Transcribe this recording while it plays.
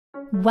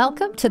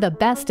Welcome to the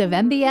Best of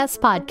MBS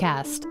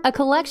podcast, a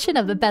collection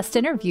of the best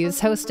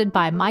interviews hosted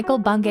by Michael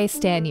Bungay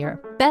Stanier,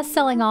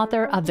 best-selling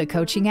author of The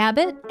Coaching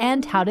Habit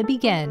and How to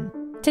Begin.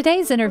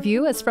 Today's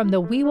interview is from the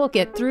We Will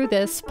Get Through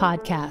This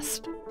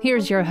podcast.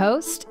 Here's your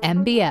host,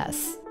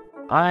 MBS.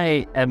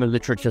 I am a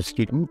literature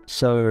student,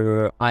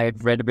 so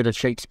I've read a bit of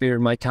Shakespeare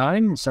in my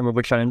time, some of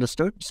which I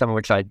understood, some of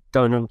which I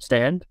don't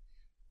understand.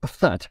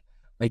 But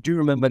I do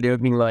remember the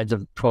opening lines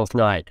of Twelfth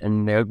Night,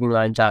 and the opening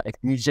lines are, "If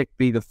music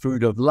be the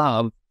food of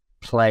love,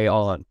 play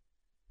on."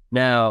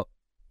 Now,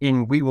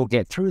 in We Will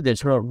Get Through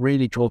This, we're not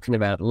really talking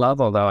about love,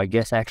 although I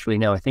guess actually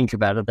now I think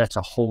about it, that's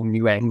a whole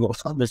new angle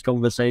on this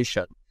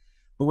conversation.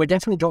 But we're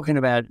definitely talking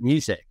about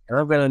music, and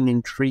I've got an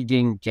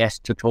intriguing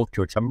guest to talk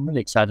to, which I'm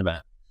really excited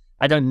about.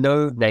 I don't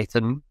know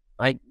Nathan.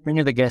 Many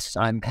of the guests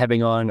I'm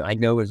having on, I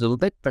know a little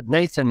bit, but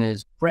Nathan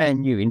is brand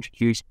new,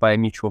 introduced by a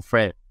mutual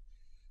friend.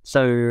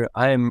 So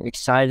I'm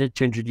excited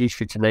to introduce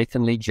you to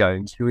Nathan Leigh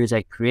Jones, who is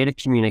a creative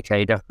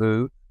communicator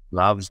who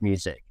loves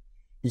music.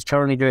 He's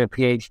currently doing a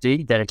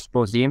PhD that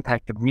explores the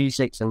impact of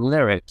music and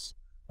lyrics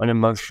on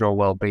emotional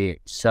well-being.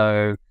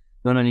 So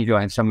not only do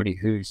I have somebody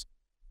who's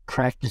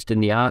practiced in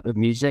the art of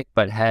music,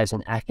 but has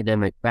an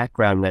academic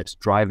background that's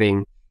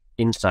driving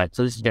insight.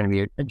 So this is going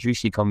to be a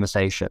juicy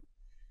conversation.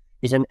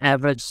 He's an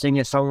avid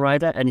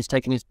singer-songwriter, and he's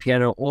taken his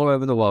piano all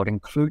over the world,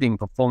 including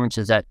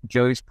performances at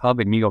Joe's Pub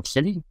in New York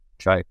City,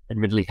 which I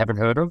admittedly haven't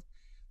heard of,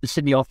 the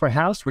Sydney Opera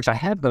House, which I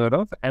have heard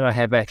of, and I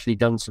have actually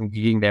done some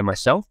gigging there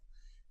myself,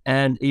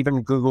 and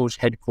even Google's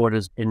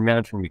headquarters in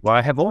Mountain View, where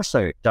I have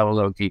also done a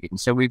little gigging.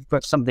 So we've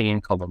got something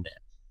in common there.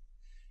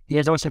 He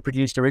has also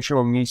produced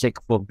original music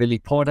for Billy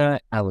Porter,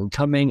 Alan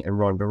Cumming, and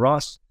Rhonda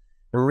Ross.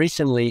 And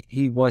recently,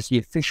 he was the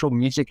official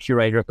music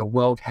curator at the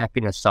World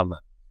Happiness Summit,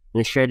 and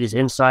he shared his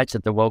insights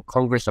at the World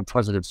Congress of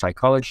Positive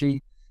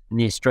Psychology and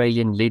the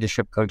Australian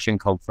Leadership Coaching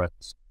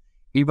Conference.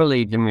 He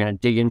believed, and we're going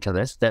to dig into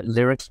this, that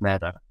lyrics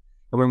matter.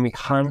 And when we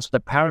harness the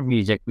power of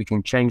music, we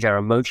can change our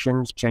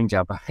emotions, change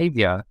our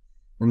behavior,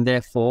 and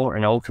therefore,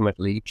 and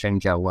ultimately,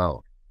 change our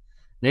world.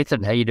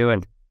 Nathan, how you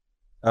doing?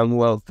 I'm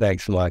well,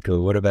 thanks,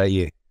 Michael. What about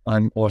you?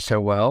 I'm also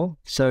well.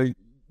 So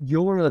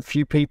you're one of the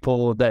few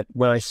people that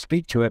when I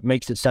speak to it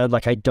makes it sound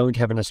like I don't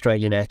have an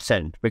Australian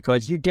accent,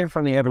 because you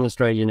definitely have an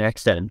Australian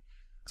accent.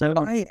 So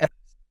I am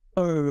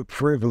so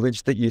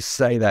privileged that you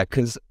say that,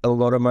 because a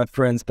lot of my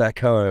friends back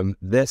home,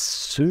 they're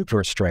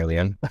super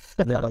Australian.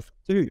 They're like,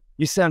 dude,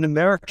 you sound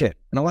American.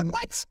 And I'm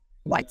like,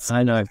 what?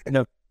 I know.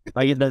 No,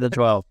 I get that as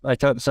well.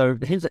 So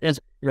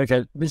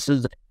okay, this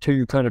is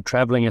two kind of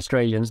traveling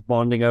Australians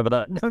bonding over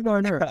that.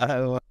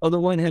 No. On the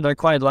one hand, I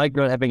quite like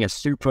not having a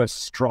super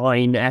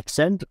strine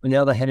accent. On the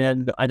other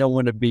hand, I don't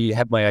want to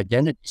have my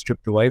identity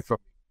stripped away from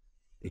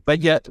me.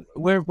 But yet,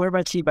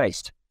 whereabouts are you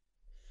based?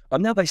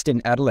 I'm now based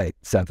in Adelaide,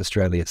 South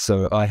Australia.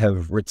 So I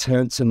have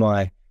returned to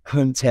my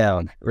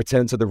hometown,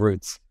 returned to the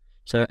roots.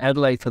 So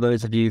Adelaide, for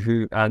those of you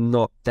who are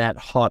not that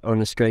hot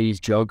on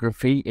Australia's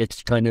geography,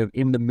 it's kind of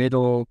in the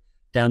middle,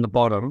 down the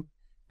bottom,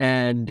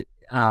 and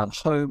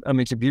home. I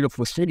mean, it's a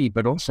beautiful city,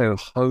 but also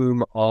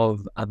home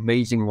of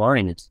amazing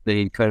wine. It's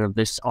the kind of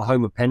a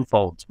home of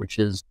Penfolds, which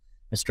is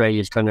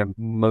Australia's kind of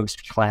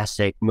most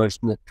classic,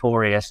 most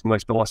notorious,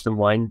 most awesome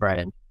wine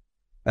brand.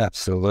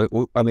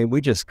 Absolutely. I mean,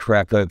 we just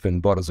crack open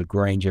bottles of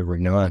Grange every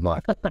night,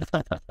 Mike.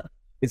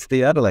 It's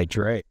the Adelaide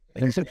Drake.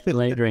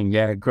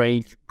 Yeah,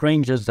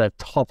 Grange is the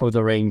top of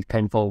the range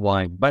Penfold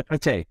wine. But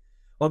okay,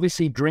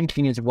 obviously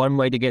drinking is one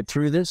way to get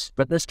through this,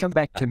 but let's come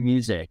back to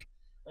music.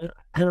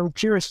 And I'm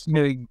curious,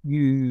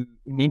 you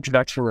in the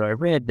introduction that I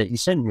read that you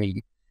sent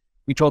me,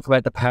 you talk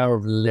about the power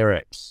of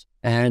lyrics.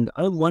 And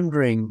I'm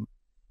wondering,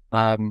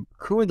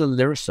 who are the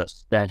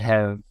lyricists that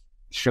have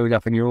showed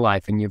up in your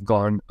life and you've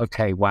gone,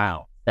 okay,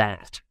 wow,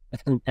 that,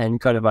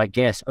 and kind of, I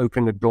guess,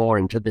 open the door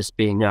into this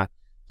being a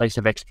place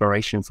of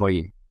exploration for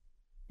you?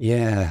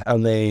 Yeah, I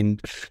mean,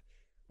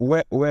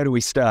 where do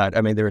we start?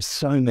 I mean, there are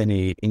so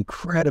many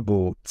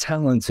incredible,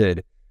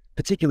 talented,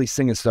 particularly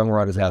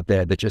singer-songwriters out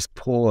there that just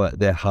pour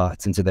their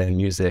hearts into their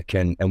music.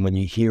 And when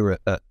you hear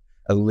a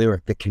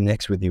lyric that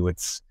connects with you,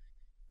 it's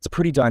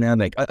pretty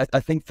dynamic. I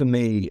think for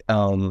me,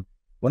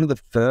 one of the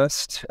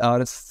first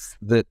artists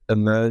that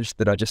emerged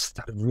that I just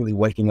started really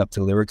waking up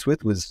to lyrics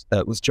with was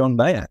John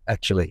Mayer,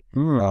 actually.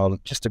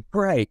 Just a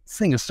great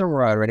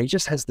singer-songwriter, and he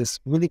just has this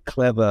really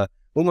clever,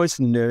 almost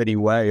nerdy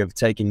way of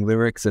taking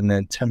lyrics and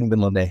then turning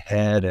them on their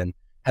head and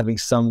having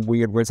some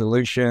weird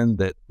resolution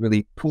that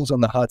really pulls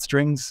on the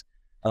heartstrings.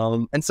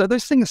 And so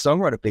those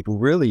singer-songwriter people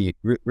really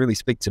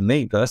speak to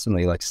me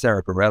personally, like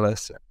Sarah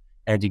Bareilles,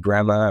 Andy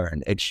Grammer,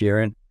 and Ed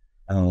Sheeran.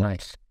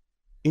 Nice.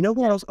 You know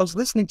what? I was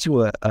listening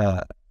to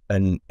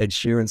an Ed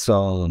Sheeran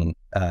song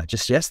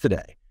just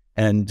yesterday,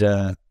 and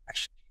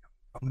actually,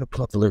 I'm going to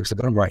pull up the lyrics. I've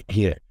got them right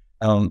here.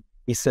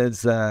 He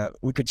says,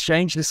 "We could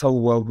change this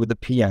whole world with a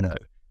piano,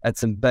 add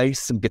some bass,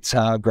 some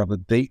guitar, grab a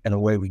beat, and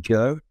away we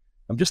go.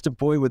 I'm just a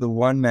boy with a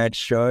one-man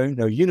show,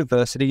 no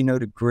university, no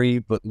degree,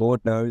 but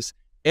Lord knows,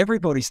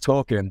 everybody's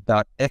talking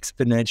about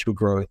exponential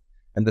growth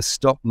and the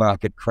stock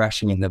market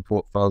crashing in their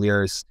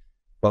portfolios.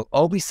 Well,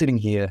 I'll be sitting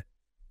here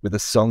with a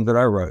song that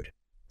I wrote,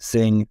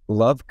 sing,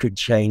 "Love could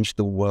change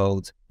the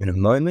world in a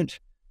moment,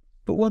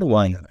 but what do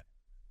I know?"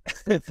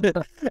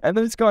 And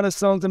those kind of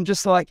songs, I'm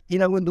just like,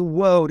 when the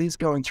world is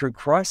going through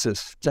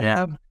crisis, to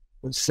have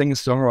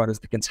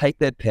singer-songwriters that can take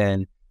their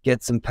pen,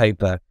 get some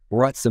paper,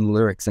 write some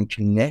lyrics, and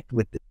connect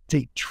with the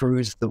deep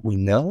truths that we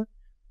know,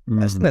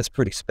 that's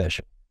pretty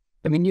special.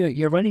 I mean,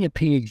 you're running a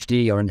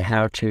PhD on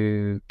how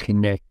to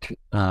connect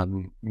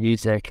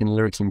music and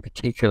lyrics in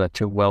particular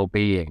to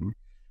well-being.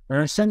 And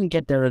I certainly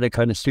get there at a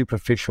kind of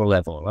superficial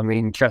level. I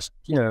mean, just,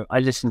 I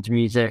listen to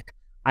music.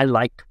 I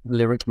like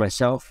lyrics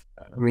myself.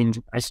 I mean,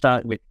 I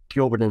start with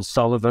Gilbert and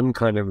Sullivan,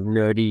 kind of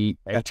nerdy,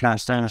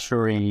 18th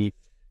century,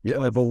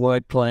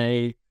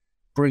 wordplay,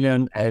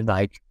 brilliant. And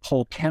like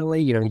Paul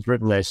Kelly, he's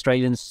written an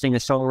Australian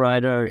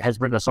singer-songwriter, has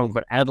written a song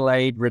called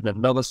Adelaide, written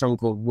another song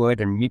called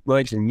Words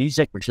and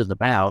Music, which is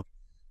about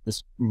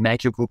this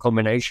magical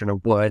combination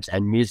of words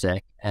and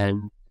music.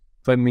 And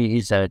for me,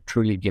 he's a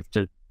truly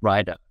gifted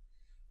writer.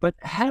 But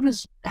how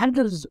does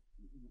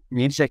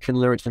music and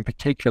lyrics in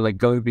particular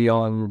go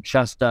beyond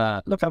just,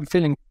 look, I'm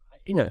feeling,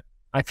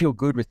 I feel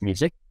good with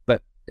music,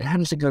 but how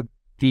does it go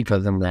deeper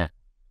than that?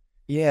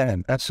 Yeah,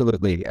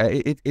 absolutely.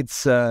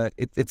 It's a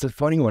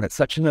funny one. It's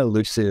such an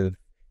elusive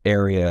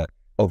area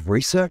of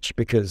research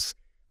because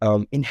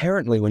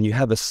inherently when you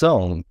have a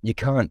song, you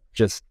can't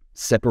just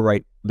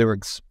separate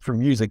lyrics from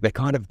music. They're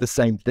kind of the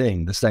same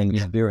thing, the same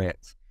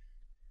experience.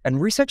 And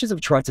researchers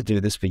have tried to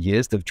do this for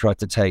years. They've tried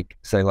to take,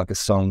 say, like a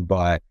song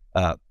by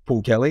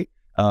Paul Kelly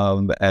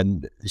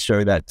and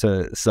show that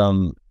to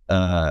some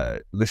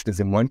listeners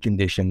in one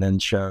condition, then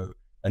show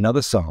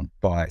another song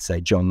by, say,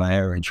 John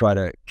Mayer and try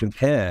to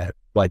compare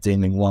by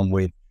deeming one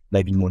with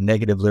maybe more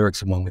negative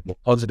lyrics and one with more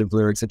positive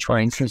lyrics and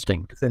try and see if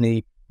there's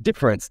any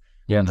difference.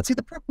 Yeah. But see,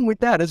 the problem with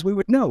that, as we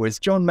would know, is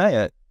John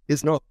Mayer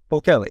is not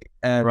Paul Kelly.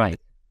 And right.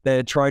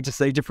 They're trying to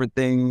say different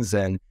things,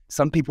 and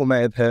some people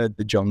may have heard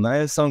the John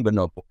Mayer song, but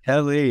not Paul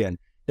Kelly. And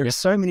there are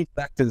so many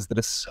factors that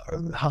are so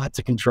hard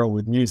to control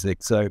with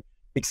music. So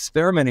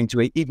experimenting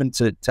even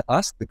to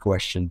ask the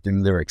question, do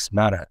lyrics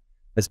matter,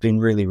 has been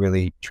really,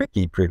 really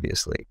tricky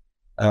previously.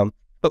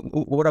 But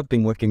what I've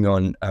been working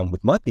on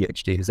with my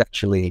PhD is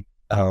actually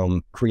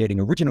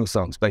creating original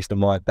songs based on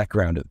my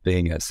background of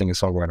being a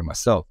singer-songwriter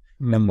myself.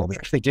 And what we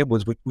actually did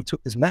was we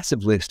took this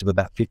massive list of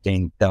about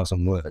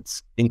 15,000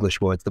 words, English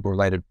words that were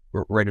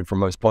rated from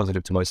most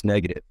positive to most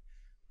negative.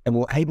 And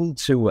we're able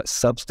to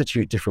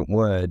substitute different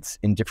words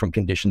in different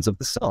conditions of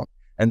the song.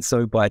 And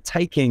so by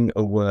taking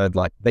a word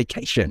like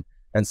vacation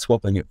and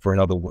swapping it for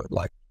another word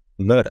like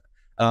murder,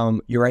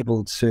 you're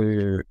able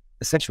to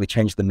essentially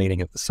change the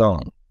meaning of the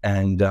song.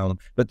 And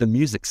but the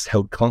music's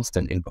held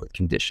constant in both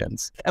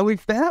conditions. And we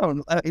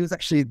found it was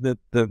actually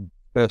the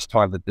first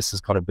time that this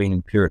has kind of been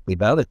empirically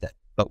validated.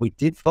 But we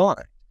did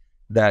find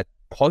that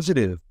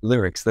positive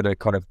lyrics that are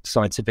kind of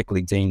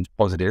scientifically deemed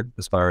positive,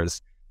 as far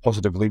as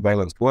positively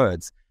valenced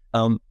words,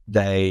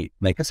 they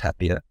make us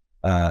happier.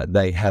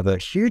 They have a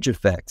huge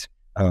effect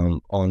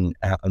on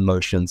our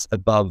emotions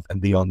above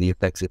and beyond the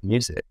effects of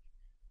music.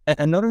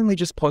 And not only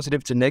just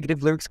positive to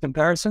negative lyrics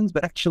comparisons,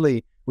 but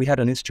actually we had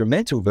an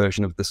instrumental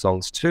version of the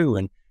songs too.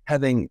 And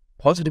having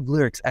positive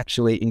lyrics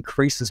actually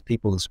increases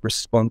people's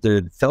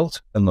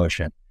felt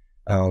emotion.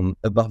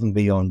 Above and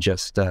beyond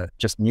just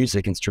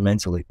music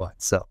instrumentally by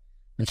itself.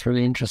 That's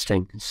really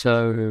interesting.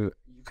 So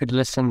you could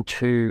listen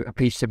to a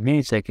piece of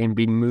music and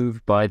be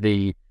moved by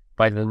the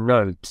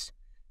notes,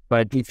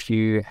 but if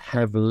you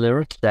have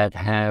lyrics that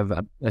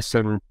have a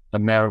certain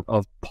amount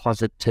of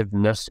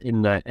positiveness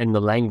in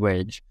the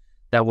language,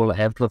 that will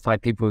amplify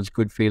people's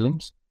good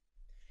feelings.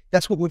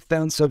 That's what we've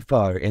found so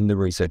far in the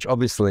research.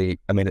 Obviously,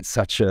 I mean, it's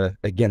such an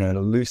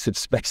elusive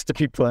space to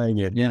be playing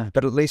in. Yeah.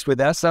 But at least with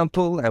our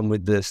sample and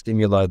with the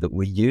stimuli that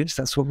we use,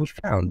 that's what we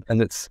found.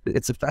 And it's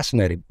a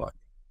fascinating one.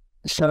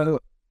 So,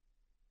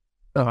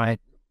 all right,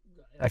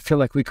 I feel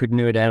like we could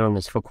nerd out on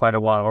this for quite a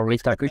while, or at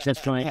least I could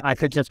just try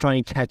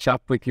and catch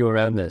up with you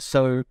around this.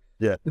 So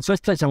yeah, the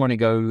first place I want to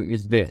go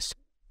is this.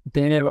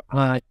 There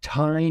are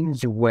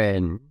times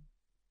when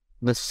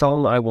the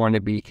song I want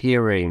to be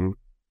hearing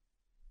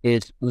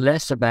is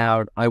less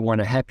about I want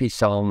a happy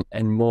song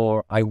and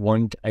more I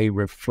want a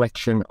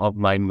reflection of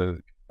my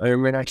mood. I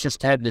mean, I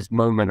just had this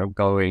moment of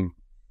going,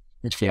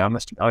 let's see, I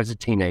was a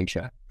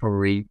teenager,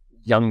 probably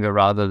younger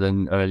rather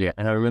than earlier,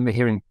 and I remember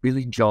hearing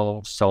Billy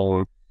Joel's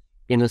song,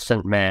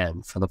 Innocent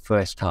Man, for the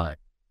first time.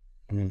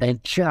 And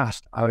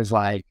I was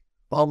like,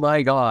 oh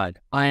my God,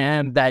 I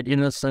am that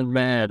innocent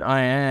man.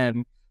 I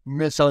am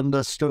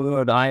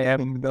misunderstood. I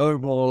am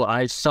noble.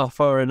 I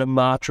suffer in a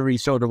martyry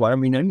sort of way. I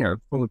mean,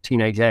 full of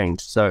teenage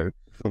angst. So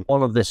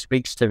all of this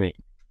speaks to me.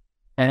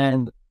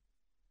 And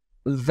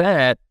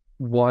that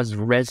was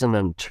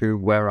resonant to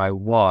where I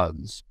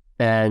was.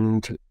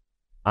 And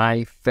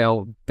I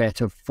felt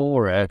better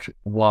for it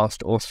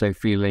whilst also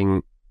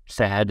feeling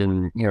sad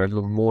and, a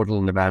little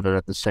maudlin about it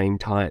at the same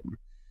time.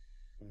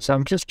 So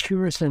I'm just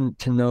curious to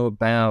know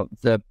about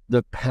the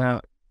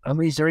power. I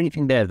mean, is there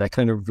anything there that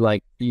kind of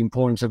like the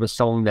importance of a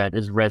song that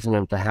is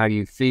resonant to how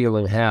you feel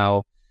and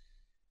how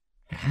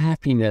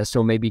happiness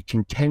or maybe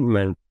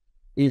contentment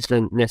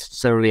isn't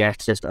necessarily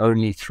accessed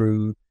only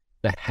through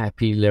the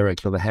happy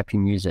lyrics or the happy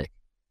music.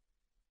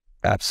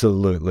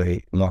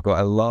 Absolutely, Michael.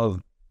 I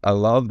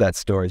love that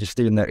story. Just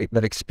even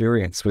that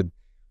experience with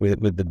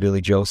the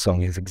Billy Joel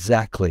song is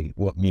exactly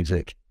what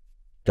music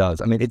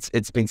does. I mean,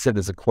 it's been said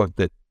as a quote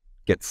that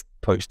gets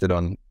posted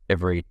on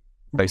every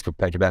Facebook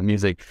page about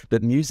music,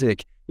 that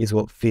music is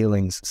what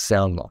feelings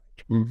sound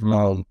like.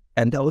 Mm-hmm.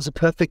 And that was a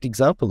perfect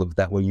example of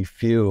that, where you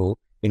feel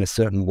in a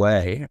certain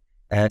way,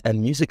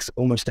 and music's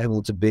almost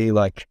able to be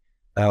like,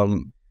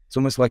 it's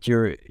almost like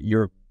your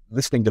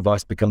listening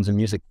device becomes a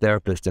music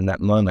therapist in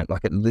that moment.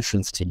 Like, it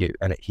listens to you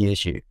and it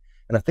hears you.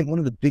 And I think one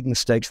of the big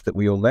mistakes that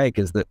we all make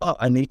is that,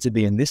 I need to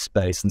be in this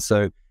space, and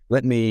so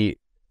let me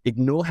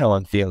ignore how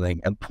I'm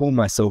feeling and pull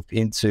myself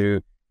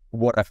into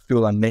what I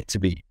feel I'm meant to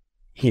be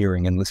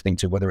hearing and listening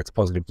to, whether it's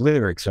positive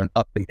lyrics or an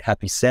upbeat,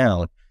 happy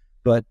sound.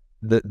 But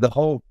the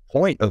whole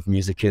point of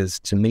music is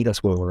to meet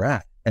us where we're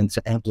at and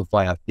to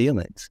amplify our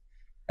feelings.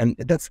 And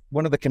that's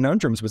one of the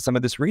conundrums with some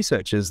of this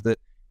research, is that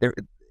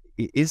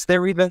is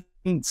there even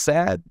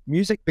sad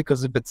music?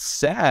 Because if it's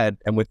sad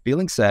and we're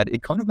feeling sad,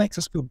 it kind of makes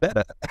us feel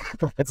better.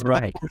 That's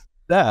right.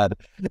 Sad.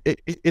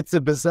 It's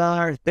a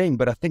bizarre thing,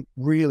 but I think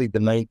really the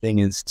main thing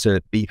is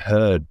to be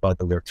heard by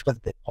the lyrics, whether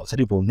they're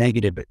positive or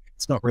negative. But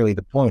it's not really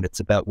the point. It's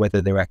about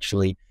whether they're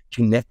actually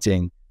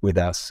connecting with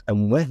us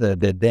and whether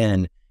they're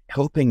then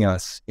helping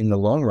us in the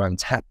long run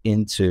tap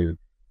into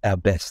our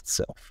best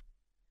self.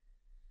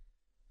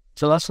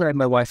 So last night,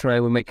 my wife and I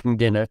were making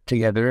dinner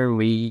together, and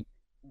we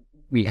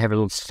have a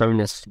little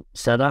Sonos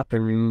set up,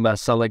 and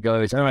Marcella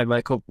goes, "All right,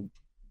 Michael."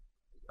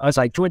 I was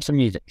like, "Do you want some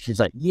music?"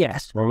 She's like,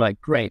 "Yes." And I'm like,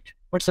 "Great.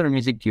 What sort of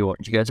music do you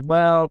want?" She goes,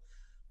 "Well,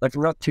 like,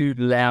 not too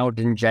loud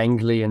and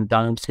jangly and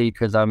dancey,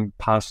 because I'm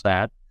past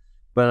that,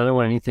 but I don't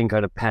want anything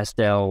kind of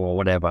pastel or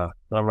whatever."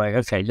 And I'm like,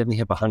 "Okay, let me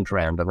have a hunt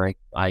around." And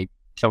I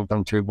jumped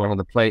onto one of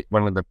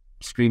the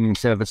streaming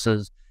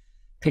services,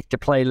 picked a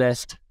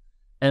playlist,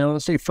 and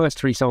honestly, the first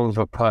 3 songs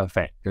were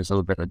perfect. There was a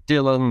little bit of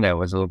Dylan, there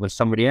was a little bit of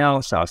somebody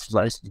else. I was just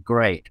like, "This is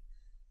great."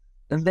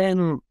 And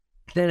then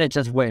it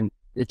just went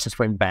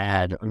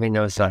bad. I mean,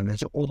 there was like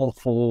this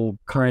awful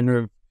kind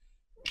of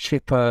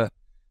chipper,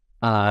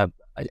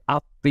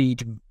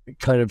 upbeat,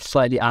 kind of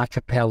slightly a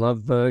cappella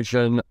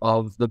version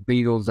of the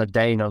Beatles' "A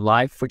Day in a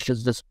Life," which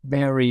is this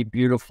very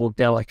beautiful,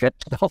 delicate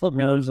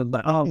song. I was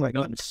like, oh my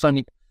God, it's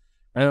sunny.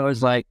 And I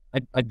was like,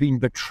 I'd been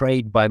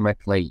betrayed by my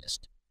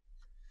playlist.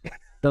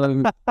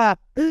 So,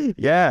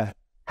 yeah.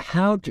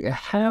 How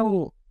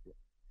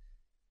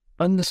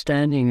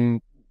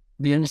understanding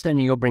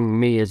you're bringing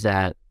me is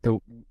that the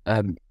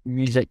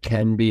music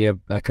can be a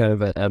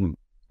kind of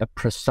a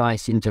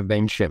precise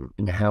intervention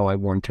in how I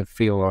want to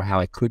feel or how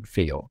I could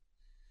feel.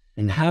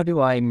 And how do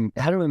I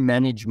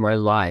manage my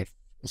life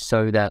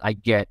so that I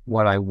get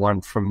what I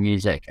want from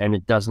music and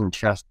it doesn't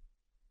just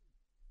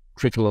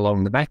trickle along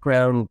in the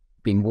background,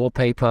 being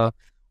wallpaper,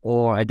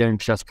 or I don't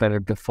just kind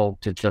of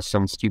default to just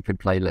some stupid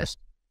playlist?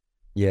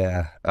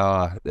 Yeah,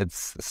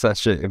 it's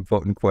such an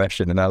important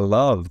question. And I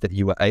love that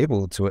you were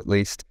able to, at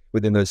least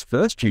within those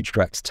first few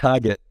tracks,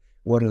 target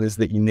what it is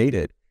that you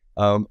needed.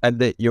 And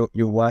that your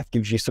wife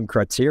gives you some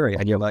criteria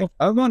and you're like,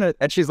 I want it.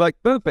 And she's like,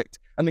 perfect.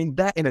 I mean,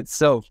 that in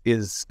itself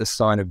is a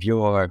sign of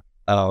your,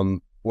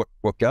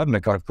 what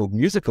Gardner kind of called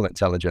musical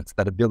intelligence,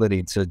 that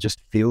ability to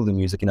just feel the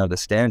music and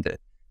understand it,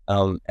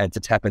 and to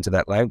tap into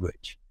that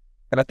language.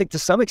 And I think to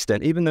some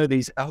extent, even though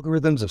these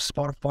algorithms of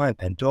Spotify and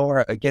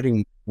Pandora are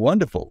getting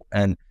wonderful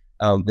and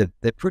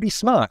they're pretty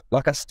smart,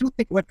 like, I still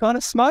think we're kind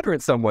of smarter in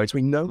some ways.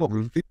 We know what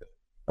we feel.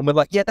 And we're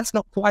like, yeah, that's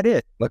not quite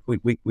it. Like,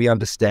 we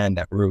understand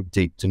that real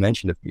deep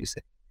dimension of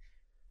music.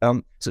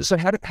 So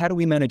how do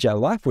we manage our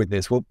life with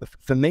this? Well,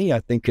 for me, I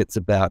think it's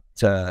about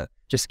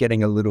just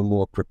getting a little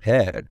more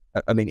prepared.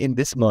 I mean, in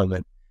this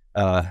moment,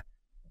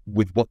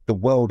 with what the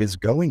world is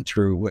going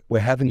through, we're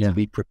having to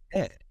be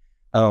prepared.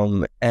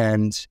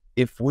 And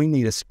if we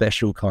need a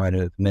special kind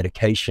of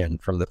medication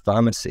from the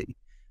pharmacy,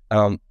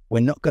 we're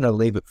not going to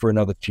leave it for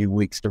another few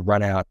weeks to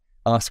run out,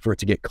 ask for it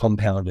to get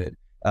compounded,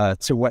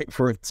 to wait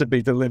for it to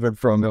be delivered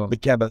from the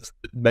chemist.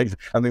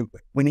 I mean,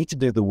 we need to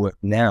do the work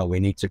now. We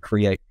need to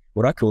create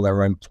what I call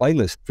our own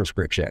playlist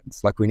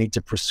prescriptions. Like, we need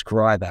to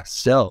prescribe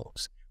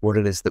ourselves what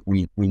it is that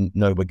we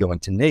know we're going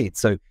to need.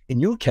 So in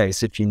your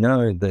case, if you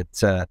know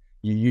that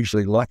you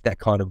usually like that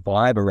kind of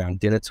vibe around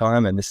dinner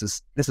time, and this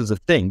is a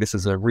thing, this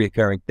is a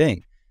reoccurring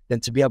thing, then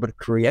to be able to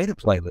create a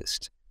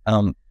playlist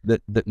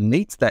that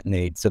meets that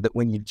need, so that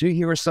when you do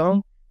hear a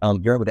song,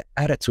 you're able to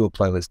add it to a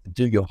playlist, to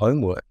do your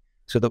homework,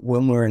 so that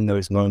when we're in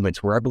those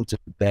moments, we're able to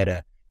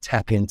better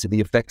tap into the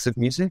effects of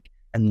music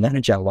and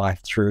manage our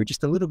life through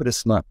just a little bit of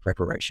smart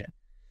preparation.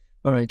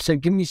 All right, so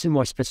give me some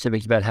more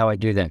specifics about how I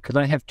do that, because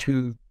I have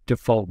 2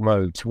 default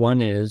modes.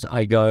 One is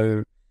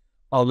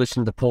I'll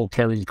listen to Paul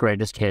Kelly's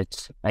greatest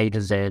hits, A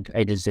to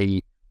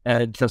Z,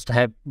 and just to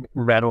have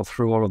rattle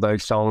through all of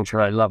those songs,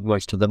 and I love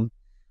most of them.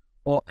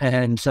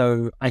 And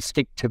so I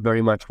stick to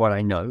very much what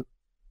I know.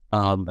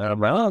 And I'm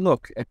like, oh,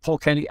 look, Paul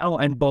Kelly,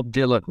 and Bob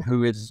Dylan,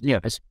 who is,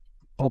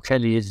 Paul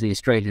Kelly is the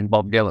Australian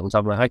Bob Dylan. So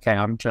I'm like, okay,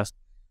 I'm just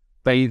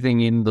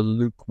bathing in the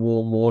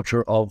lukewarm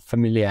water of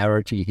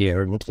familiarity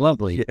here, and it's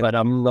lovely, but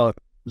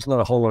there's not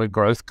a whole lot of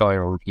growth going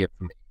on here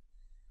for me.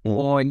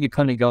 Or you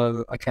kind of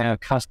go, okay, I'll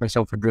cast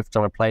myself adrift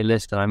on a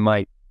playlist and I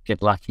might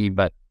get lucky,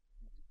 but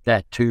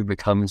that too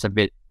becomes a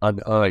bit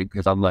unearned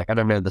because I'm like, I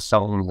don't know the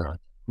songs, and I'm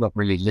not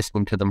really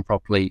listening to them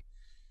properly.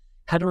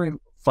 How do I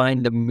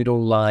find the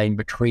middle line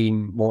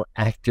between more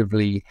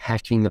actively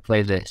hacking the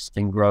playlist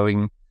and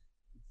growing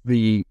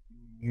the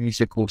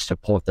musical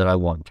support that I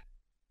want?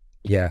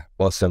 Yeah,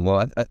 awesome.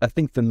 Well, I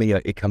think for me,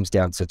 it comes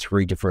down to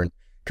three different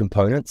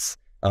components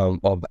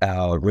of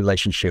our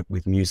relationship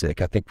with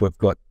music. I think we've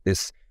got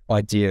this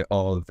idea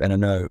of, and I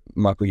know,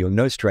 Michael, you're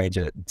no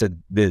stranger to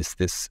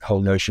this whole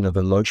notion of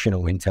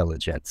emotional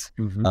intelligence.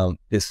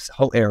 This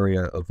whole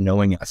area of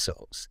knowing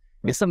ourselves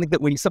is something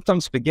that we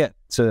sometimes forget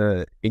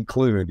to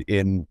include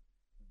in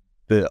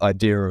the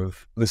idea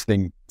of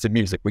listening to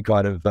music. We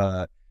kind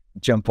of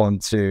jump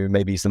onto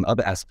maybe some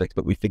other aspects,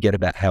 but we forget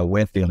about how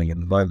we're feeling in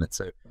the moment.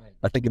 So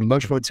I think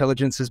emotional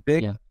intelligence is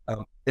big.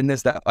 And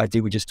there's that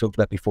idea we just talked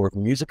about before of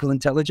musical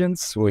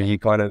intelligence, where you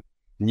kind of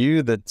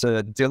knew that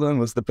Dylan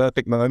was the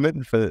perfect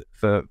moment for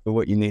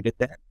what you needed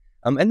there.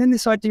 And then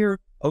this idea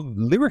of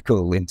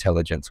lyrical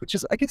intelligence, which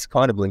is, I guess,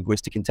 kind of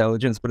linguistic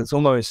intelligence, but it's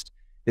almost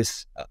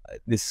this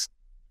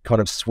kind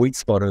of sweet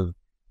spot of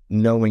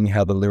knowing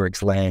how the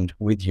lyrics land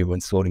with you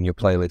and sorting your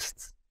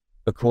playlists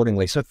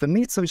accordingly. So for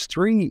me, it's those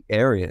three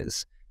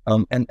areas.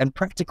 And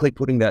practically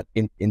putting that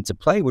into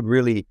play would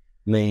really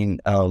mean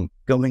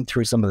going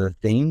through some of the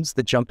themes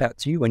that jump out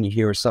to you when you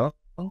hear a song.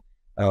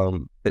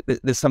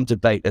 There's some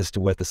debate as to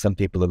whether some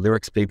people are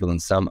lyrics people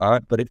and some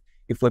aren't, but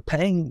if we're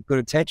paying good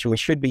attention, we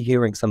should be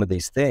hearing some of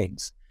these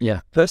themes.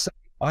 Personally,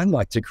 I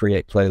like to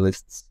create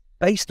playlists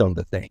based on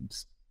the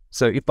themes.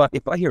 So if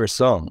I hear a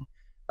song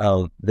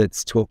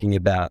that's talking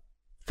about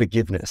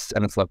forgiveness,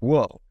 and it's like,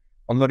 whoa,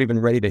 I'm not even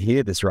ready to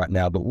hear this right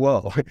now, but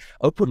whoa,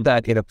 I'll put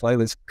that in a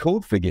playlist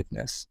called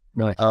Forgiveness.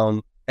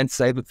 And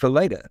save it for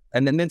later.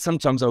 And then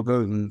sometimes I'll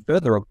go even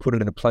further. I'll put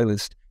it in a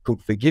playlist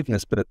called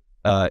Forgiveness, but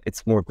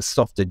it's more of a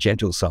softer,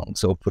 gentle song.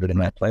 So I'll put it in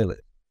that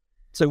playlist.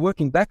 So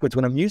working backwards,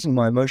 when I'm using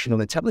my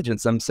emotional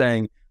intelligence, I'm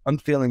saying, I'm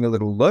feeling a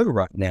little low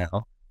right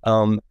now.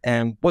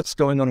 And what's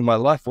going on in my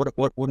life? What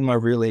am I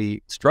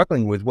really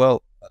struggling with?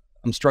 Well,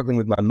 I'm struggling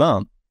with my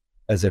mum,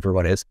 as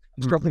everyone is.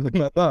 I'm struggling with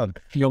my mum.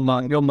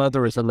 Your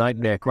mother is a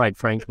nightmare, quite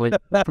frankly.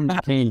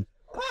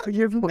 Oh,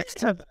 you've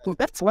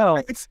that's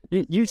well.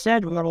 You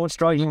said we're all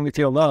struggling with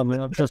your mum,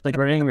 and I'm just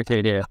agreeing with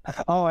you there.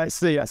 Oh, I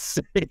see.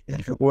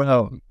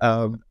 Well,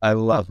 I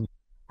love it.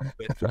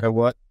 You know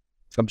what?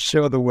 I'm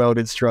sure the world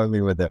is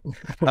struggling with it.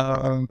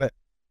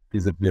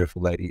 She's a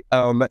beautiful lady.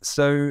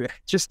 So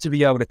just to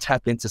be able to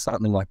tap into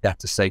something like that,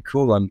 to say,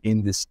 cool, I'm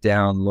in this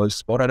down low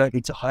spot. I don't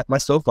need to hype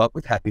myself up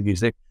with happy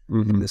music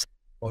in this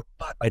spot,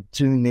 but I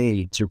do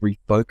need to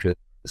refocus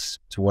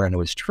to what I know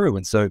is true.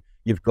 And so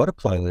you've got a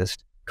playlist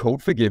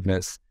called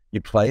Forgiveness,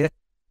 you play it,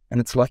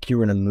 and it's like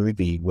you're in a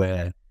movie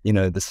where, you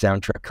know, the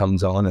soundtrack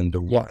comes on and the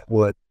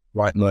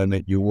right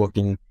moment, you're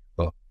walking,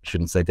 well, I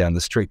shouldn't say down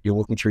the street, you're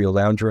walking through your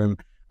lounge room,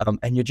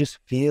 and you're just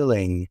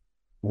feeling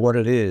what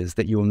it is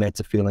that you were meant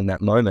to feel in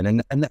that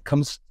moment. And that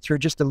comes through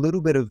just a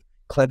little bit of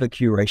clever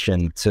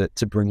curation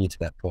to bring you to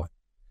that point.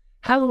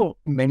 How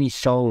many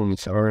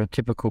songs are a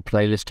typical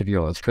playlist of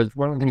yours? Because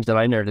one of the things that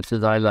I noticed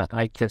is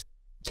I just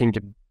seem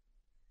to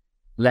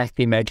lack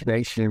the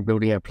imagination in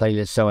building a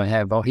playlist. So I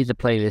have, here's a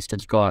playlist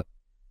that's got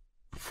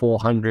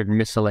 400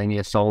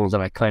 miscellaneous songs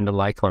that I kind of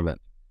like on it.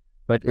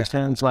 But it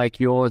sounds like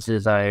yours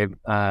is a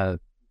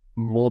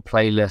more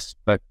playlist,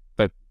 but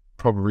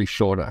probably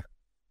shorter.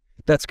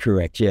 That's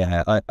correct.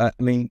 Yeah. I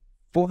mean,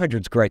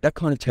 400 is great. That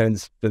kind of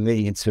turns for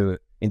me into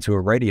a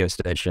radio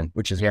station,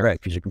 which is great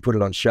because you can put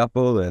it on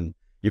shuffle and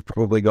you've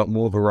probably got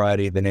more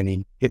variety than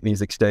any hit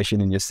music station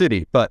in your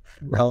city. But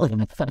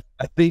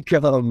I think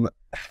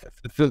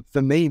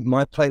for me,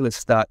 my playlists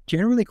start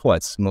generally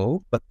quite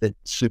small, but they're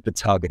super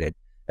targeted.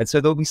 And so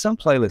there'll be some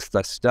playlists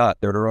I start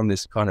that are on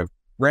this kind of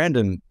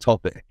random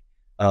topic,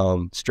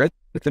 strength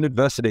and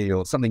adversity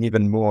or something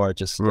even more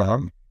just,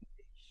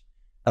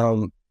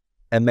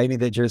 and maybe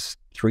they're just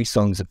 3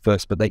 songs at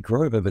first, but they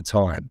grow over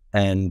time.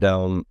 And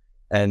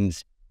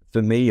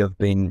for me, I've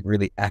been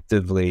really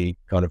actively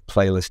kind of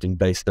playlisting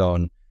based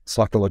on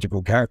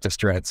psychological character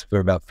strats for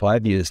about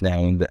 5 years now,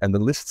 and the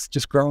lists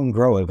just grow and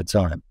grow over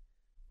time.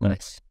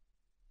 Nice.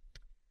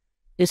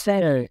 Is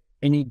there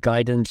any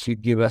guidance you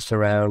give us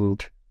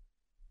around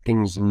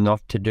things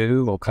not to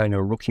do or kind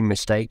of rookie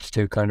mistakes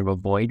to kind of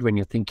avoid when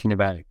you're thinking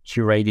about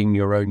curating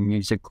your own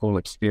musical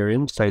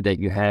experience so that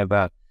you have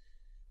a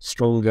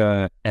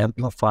stronger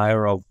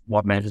amplifier of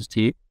what matters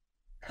to you?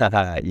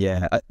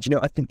 Yeah.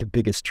 I think the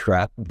biggest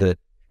trap that,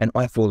 and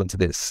I fall into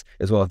this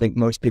as well, I think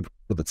most people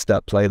that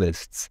start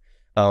playlists,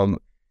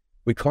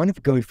 we kind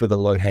of go for the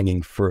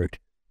low-hanging fruit.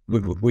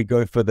 We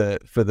go for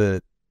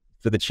the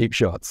cheap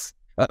shots.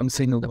 I'm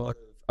seeing a lot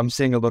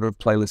of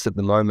playlists at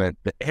the moment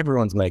that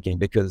everyone's making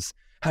because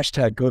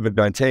hashtag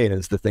COVID-19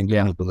 is the thing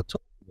that people are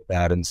talking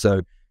about. And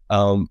so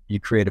you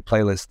create a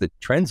playlist that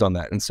trends on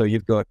that. And so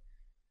you've got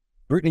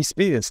Britney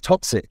Spears,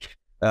 Toxic.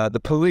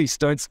 The Police,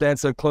 Don't Stand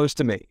So Close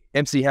to Me.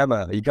 MC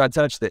Hammer, You Can't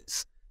Touch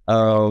This.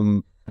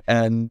 And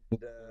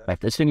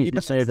as soon as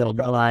you say that,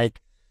 like,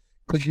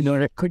 could you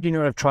not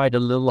have tried a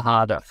little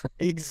harder?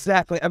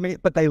 Exactly. I mean,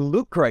 but they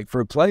look great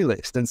for a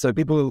playlist, and so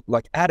people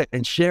like add it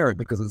and share it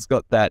because it's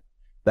got that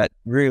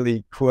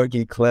really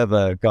quirky,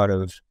 clever kind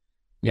of,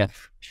 I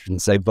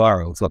shouldn't say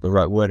viral, it's not the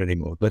right word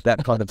anymore, but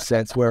that kind of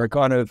sense where it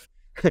kind of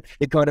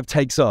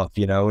takes off,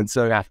 you know. And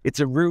so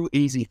it's a real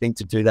easy thing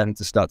to do that and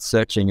to start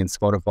searching in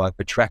Spotify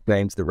for track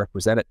names that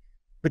represent it.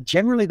 But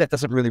generally that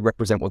doesn't really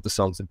represent what the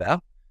song's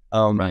about.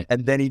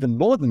 And then even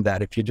more than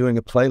that, if you're doing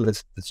a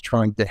playlist that's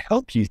trying to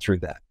help you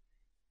through that,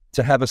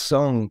 to have a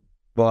song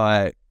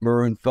by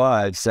Maroon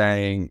 5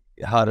 saying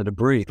Harder to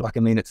Breathe, like, I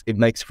mean, it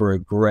makes for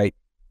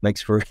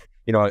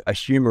you know, a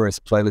humorous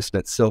playlist in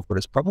itself, but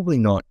it's probably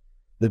not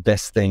the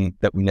best thing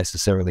that we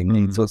necessarily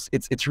need. So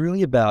it's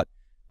really about,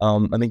 I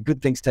mean,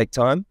 good things take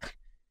time.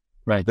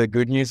 Right. The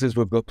good news is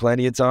we've got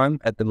plenty of time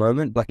at the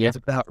moment. Like, it's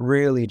about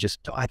really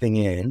just diving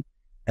in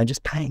and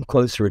just paying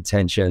closer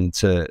attention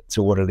to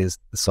what it is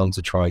the songs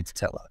are trying to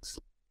tell us.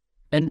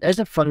 And as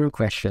a final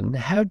question,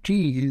 how do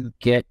you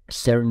get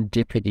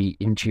serendipity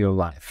into your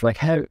life? Like,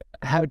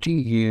 how do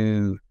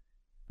you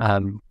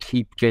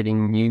keep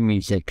getting new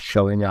music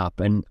showing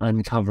up and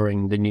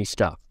uncovering the new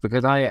stuff?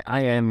 Because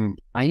I'm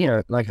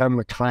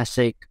a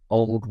classic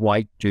old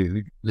white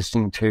dude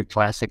listening to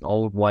classic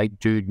old white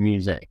dude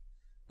music.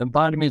 And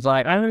part of me is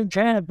like, I don't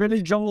care,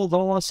 Billy Joel's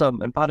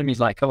awesome. And part of me is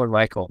like, come on,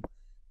 Michael,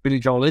 Billy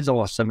Joel is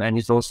awesome, and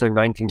he's also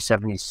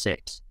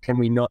 1976. Can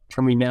we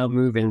now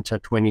move into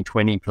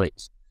 2020,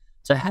 please?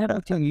 So how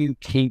do you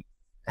keep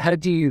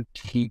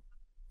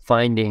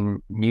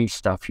finding new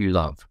stuff you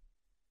love?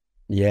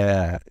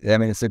 Yeah, I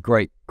mean, it's a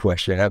great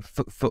question.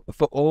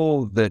 For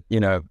all that, you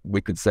know, we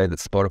could say that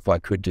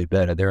Spotify could do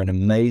better, they're an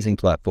amazing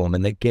platform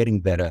and they're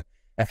getting better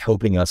at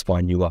helping us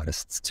find new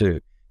artists too.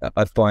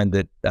 I find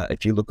that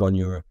if you look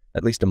on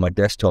at least on my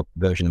desktop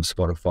version of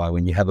Spotify,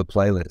 when you have a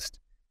playlist,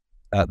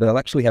 they'll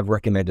actually have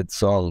recommended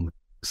songs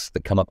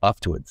that come up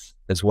afterwards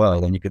as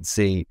well. And you can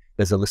see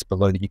there's a list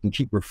below that you can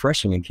keep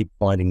refreshing and keep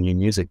finding new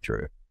music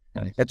through.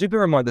 Nice. Now, do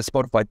bear in mind that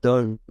Spotify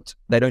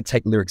don't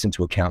take lyrics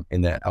into account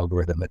in their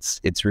algorithm.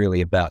 It's really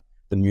about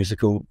the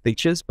musical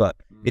features, but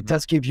it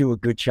does give you a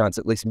good chance,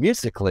 at least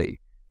musically,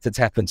 to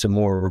tap into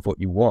more of what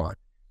you want.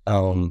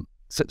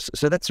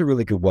 So that's a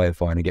really good way of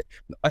finding it.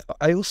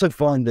 I also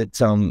find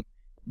that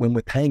when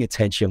we're paying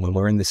attention, when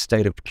we're in this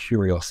state of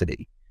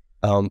curiosity,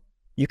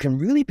 you can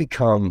really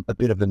become a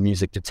bit of a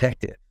music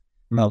detective.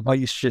 I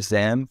use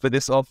Shazam for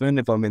this often.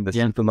 If I'm in the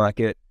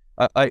supermarket,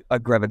 I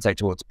gravitate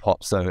towards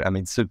pop. So, I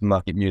mean,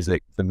 supermarket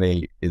music for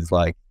me is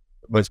like,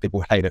 most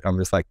people hate it. I'm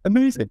just like,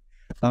 amazing.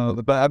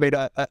 But I mean,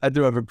 I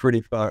do have a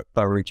pretty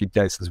far-reaching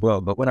taste as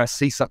well. But when I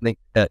see something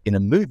in a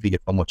movie,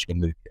 if I'm watching a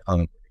movie,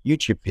 a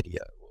YouTube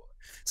video, or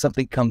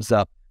something comes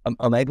up,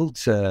 I'm able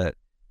to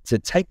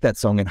take that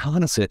song and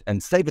harness it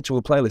and save it to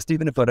a playlist,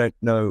 even if I don't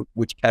know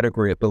which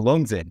category it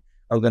belongs in.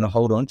 I'm going to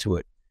hold on to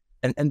it.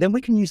 And then we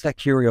can use that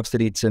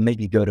curiosity to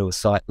maybe go to a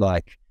site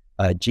like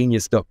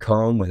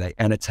genius.com, where they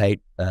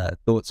annotate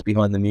thoughts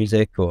behind the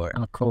music, or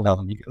you can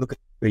look at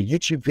a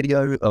YouTube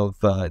video of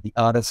the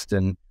artist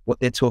and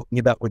what they're talking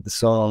about with the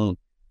song.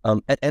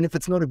 And if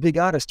it's not a big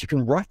artist, you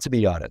can write to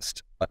the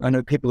artist. I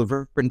know people have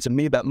written to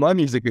me about my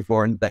music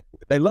before and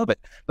they love it.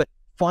 But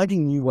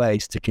finding new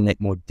ways to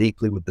connect more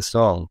deeply with the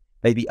song,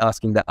 maybe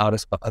asking that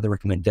artist for other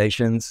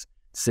recommendations,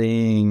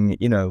 seeing,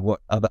 you know,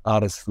 what other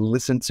artists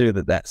listen to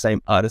that same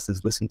artist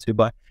is listened to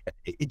by.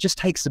 It just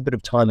takes a bit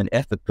of time and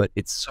effort, but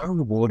it's so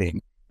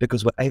rewarding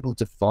because we're able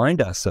to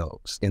find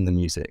ourselves in the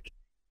music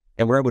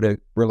and we're able to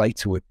relate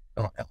to it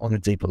on a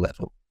deeper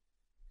level.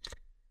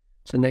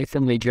 So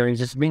Nathan Leigh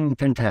Jones, it's been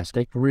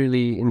fantastic,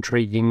 really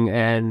intriguing,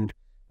 and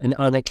an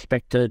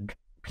unexpected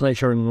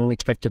pleasure and an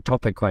unexpected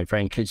topic, quite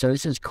frankly. So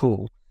this is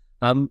cool.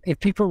 If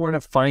people want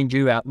to find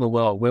you out in the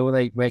world,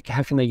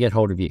 how can they get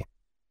hold of you?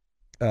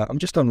 I'm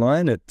just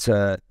online at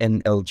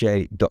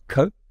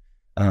nlj.co.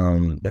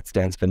 That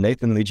stands for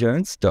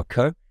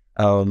nathanleejones.co.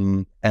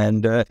 On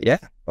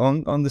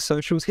the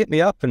socials, hit me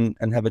up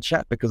and have a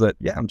chat, because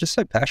I'm just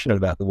so passionate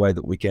about the way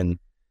that we can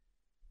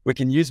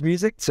use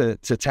music to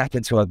tap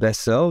into our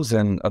best selves,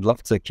 and I'd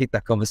love to keep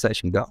that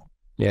conversation going.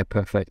 Yeah,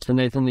 perfect. So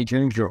Nathan Leigh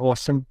Jones, you're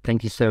awesome.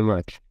 Thank you so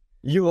much.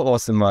 You are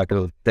awesome,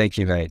 Michael. Thank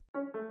you, mate.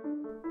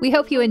 We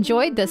hope you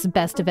enjoyed this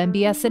Best of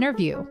MBS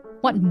interview.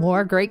 Want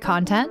more great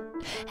content?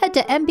 Head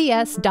to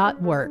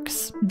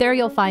mbs.works. There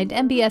you'll find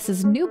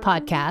MBS's new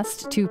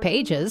podcast, 2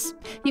 Pages.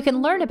 You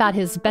can learn about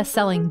his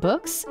best-selling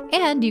books,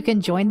 and you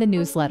can join the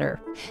newsletter.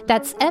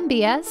 That's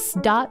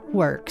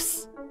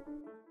mbs.works.